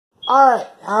Alright,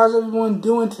 how's everyone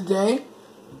doing today?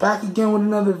 Back again with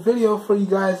another video for you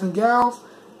guys and gals.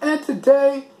 And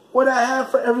today, what I have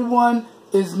for everyone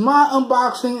is my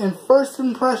unboxing and first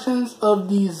impressions of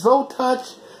the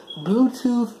ZOETOUCH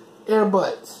Bluetooth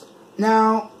Earbuds.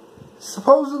 Now,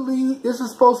 supposedly, this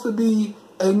is supposed to be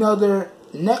another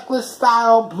necklace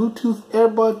style Bluetooth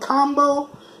earbud combo.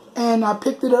 And I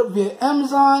picked it up via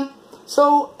Amazon.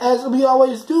 So, as we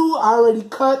always do, I already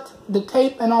cut the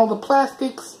tape and all the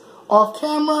plastics off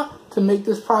camera to make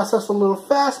this process a little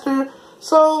faster.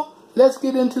 So, let's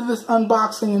get into this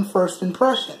unboxing and first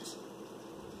impressions.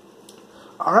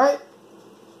 Alright.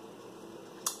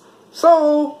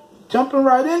 So, jumping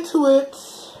right into it,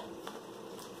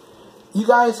 you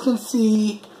guys can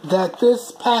see that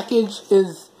this package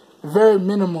is very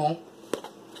minimal.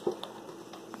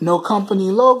 No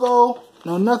company logo,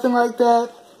 no nothing like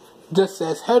that. Just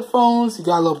says headphones. You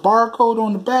got a little barcode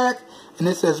on the back, and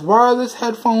it says wireless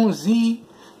headphones Z.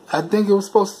 I think it was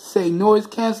supposed to say noise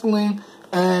canceling,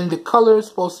 and the color is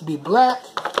supposed to be black.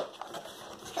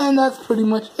 And that's pretty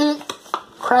much it.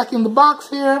 Cracking the box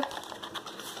here.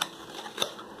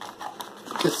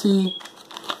 You can see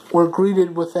we're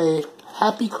greeted with a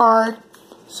happy card.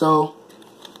 So,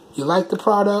 you like the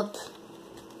product,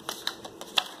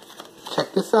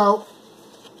 check this out,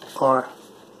 or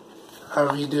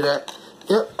however you do that.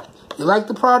 Yep, you like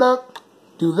the product,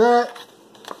 do that.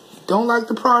 You don't like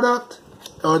the product,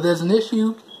 or there's an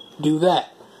issue, do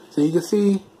that. So you can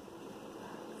see,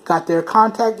 got their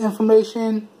contact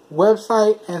information,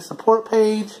 website, and support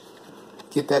page.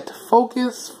 Get that to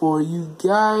focus for you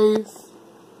guys.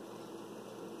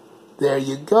 There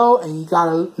you go, and you got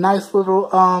a nice little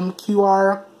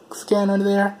QR scanner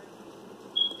there.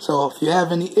 So if you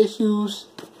have any issues,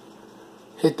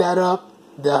 hit that up.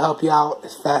 They'll help you out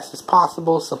as fast as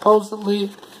possible,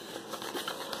 supposedly.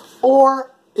 Or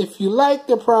if you like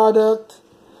the product,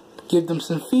 give them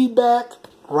some feedback,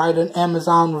 write an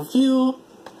Amazon review,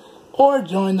 or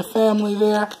join the family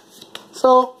there.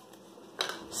 So,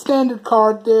 standard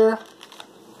card there.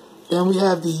 Then we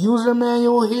have the user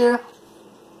manual here.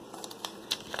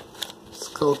 Let's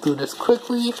go through this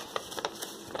quickly.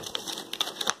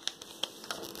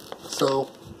 So,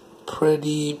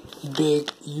 pretty big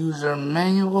user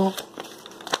manual.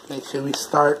 Make sure we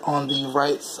start on the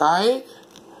right side.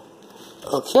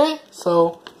 Okay,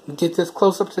 so get this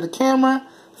close up to the camera.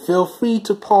 Feel free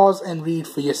to pause and read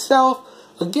for yourself.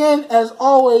 Again, as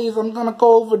always, I'm going to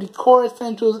go over the core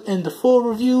essentials in the full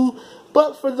review.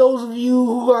 But for those of you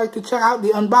who like to check out the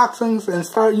unboxings and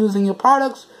start using your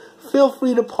products, feel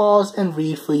free to pause and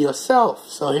read for yourself.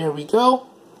 So here we go.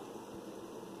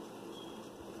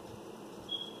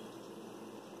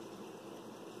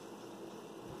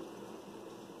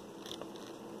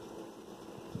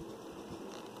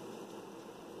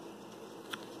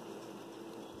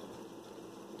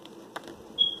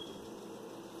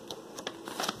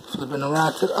 Flipping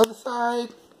around to the other side.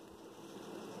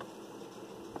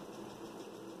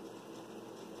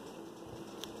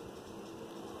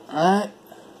 Alright.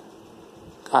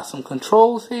 Got some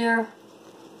controls here.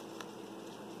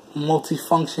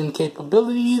 Multifunction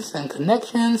capabilities and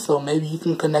connections. So maybe you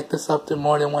can connect this up to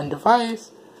more than one device.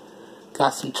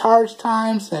 Got some charge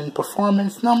times and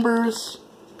performance numbers.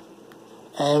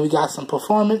 And we got some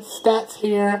performance stats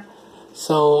here.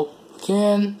 So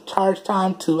again, charge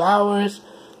time 2 hours.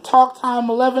 Talk time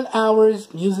 11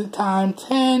 hours, music time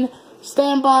 10,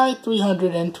 standby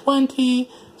 320,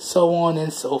 so on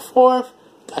and so forth.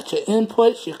 Got your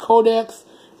inputs, your codecs,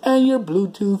 and your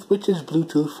Bluetooth, which is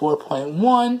Bluetooth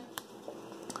 4.1.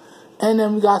 And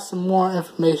then we got some more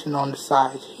information on the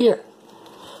side here.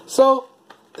 So,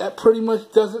 that pretty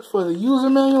much does it for the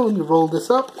user manual. Let me roll this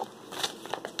up.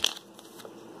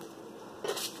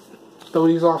 Throw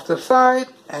these off to the side,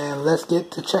 and let's get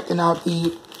to checking out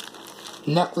the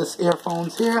necklace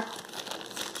earphones here.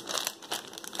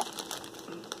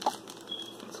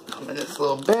 Let's come in this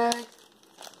little bag.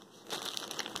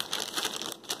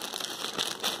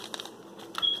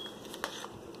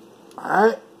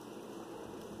 Alright.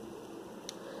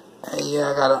 And yeah,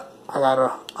 I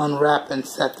gotta unwrap and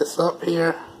set this up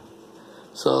here.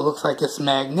 So it looks like it's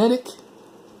magnetic.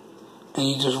 And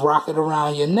you just rock it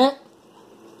around your neck.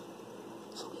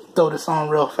 So throw this on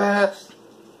real fast.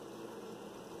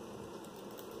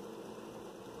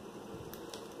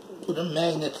 Ooh, the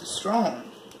magnet is strong.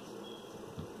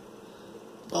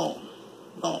 Boom.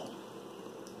 Boom.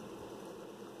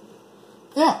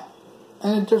 Yeah.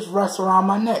 And it just rests around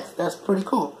my neck. That's pretty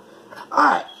cool.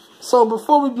 Alright. So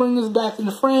before we bring this back in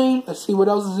the frame, let's see what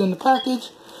else is in the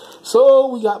package. So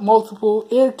we got multiple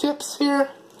ear tips here.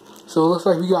 So it looks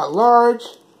like we got large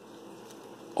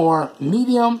or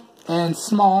medium and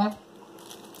small.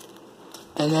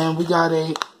 And then we got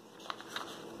a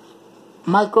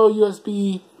micro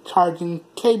USB charging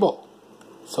cable.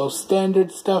 So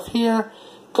standard stuff here.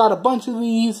 Got a bunch of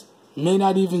these. May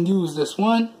not even use this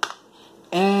one.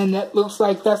 And that looks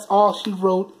like that's all she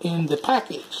wrote in the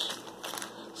package.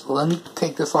 So let me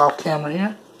take this off camera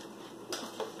here.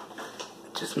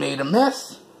 Just made a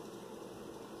mess.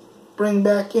 Bring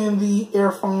back in the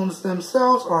earphones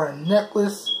themselves, or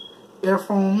necklace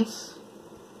earphones,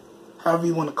 however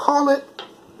you want to call it.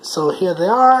 So here they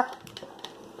are.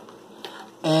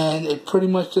 And it pretty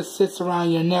much just sits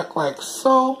around your neck like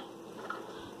so.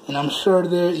 And I'm sure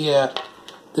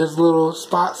there's little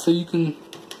spots so you can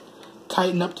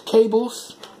tighten up the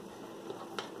cables.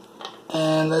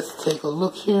 And let's take a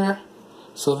look here.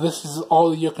 So this is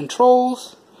all of your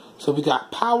controls. So we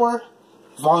got power,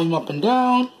 volume up and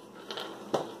down.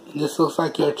 And this looks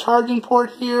like your charging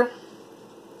port here.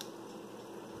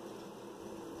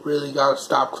 Really gotta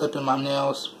stop clipping my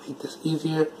nails, make this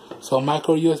easier. So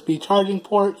micro USB charging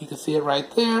port, you can see it right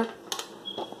there.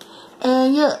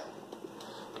 And yeah.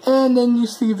 And then you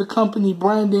see the company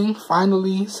branding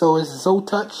finally. So it's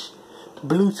ZOETOUCH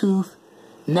Bluetooth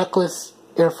necklace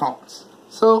earphones.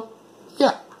 So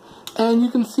yeah. And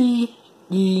you can see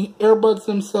the earbuds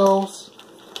themselves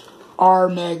are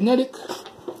magnetic.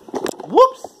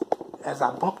 Whoops! As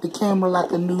I bump the camera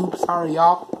like a noob. Sorry,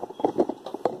 y'all.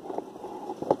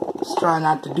 Let's try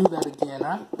not to do that again,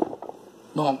 huh?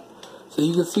 Boom. So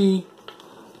you can see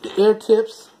the ear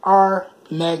tips are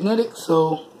magnetic,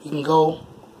 so you can go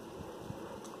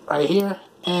right here,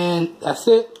 and that's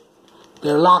it.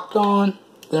 They're locked on.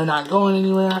 They're not going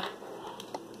anywhere.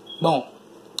 Boom.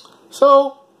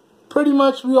 So, pretty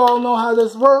much we all know how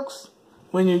this works.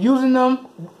 When you're using them,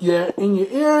 they're in your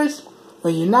ears.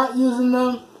 When you're not using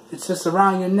them, it's just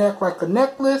around your neck like a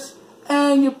necklace,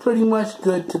 and you're pretty much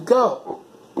good to go.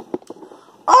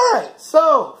 Alright,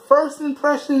 so first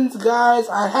impressions, guys,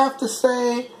 I have to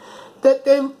say that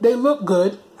they look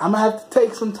good. I'm going to have to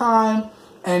take some time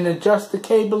and adjust the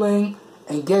cabling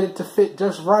and get it to fit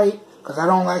just right, because I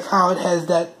don't like how it has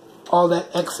all that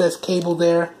excess cable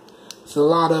there. There's a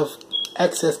lot of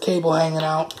excess cable hanging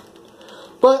out.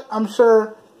 But I'm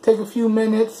sure take a few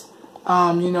minutes,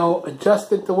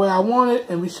 adjust it the way I want it,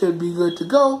 and we should be good to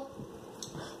go.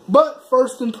 But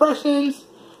first impressions,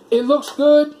 it looks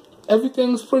good.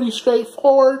 Everything's pretty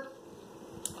straightforward.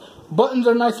 Buttons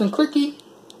are nice and clicky.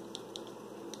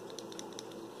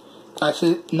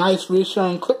 Actually, nice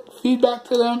reassuring click feedback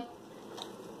to them.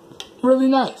 Really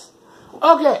nice.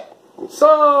 Okay,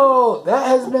 so that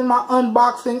has been my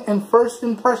unboxing and first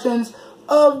impressions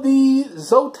of the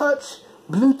ZOETOUCH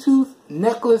Bluetooth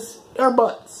necklace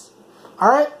earbuds.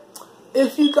 Alright,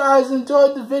 if you guys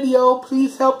enjoyed the video,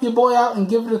 please help your boy out and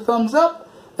give it a thumbs up.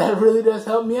 That really does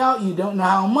help me out. You don't know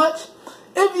how much.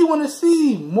 If you want to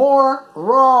see more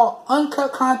raw,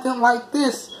 uncut content like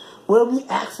this, where we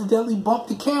accidentally bump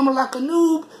the camera like a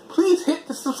noob, please hit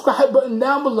the subscribe button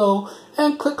down below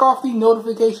and click off the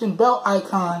notification bell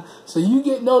icon so you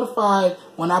get notified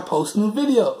when I post new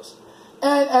videos.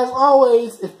 And as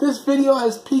always, if this video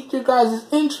has piqued your guys'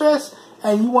 interest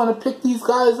and you want to pick these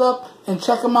guys up and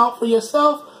check them out for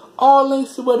yourself, all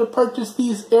links to where to purchase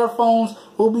these earphones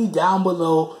will be down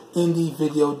below in the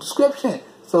video description.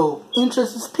 So,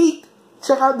 interest is piqued.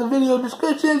 Check out the video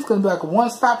description. It's going to be like a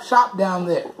one-stop shop down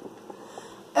there.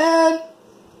 And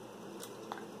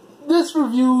this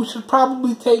review should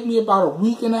probably take me about a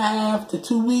week and a half to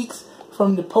 2 weeks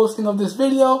from the posting of this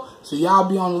video. So, y'all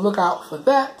be on the lookout for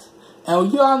that.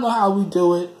 And y'all know how we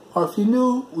do it. Or if you're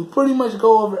new, we pretty much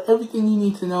go over everything you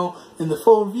need to know in the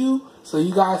full review. So,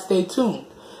 you guys stay tuned.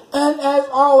 And as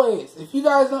always, if you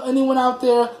guys know anyone out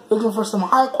there looking for some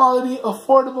high quality,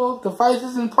 affordable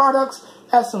devices and products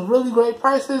at some really great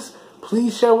prices,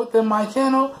 please share with them my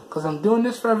channel, because I'm doing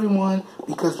this for everyone,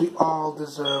 because we all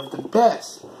deserve the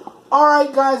best.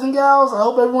 Alright guys and gals, I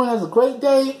hope everyone has a great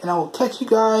day, and I will catch you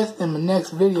guys in the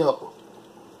next video.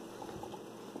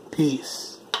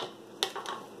 Peace.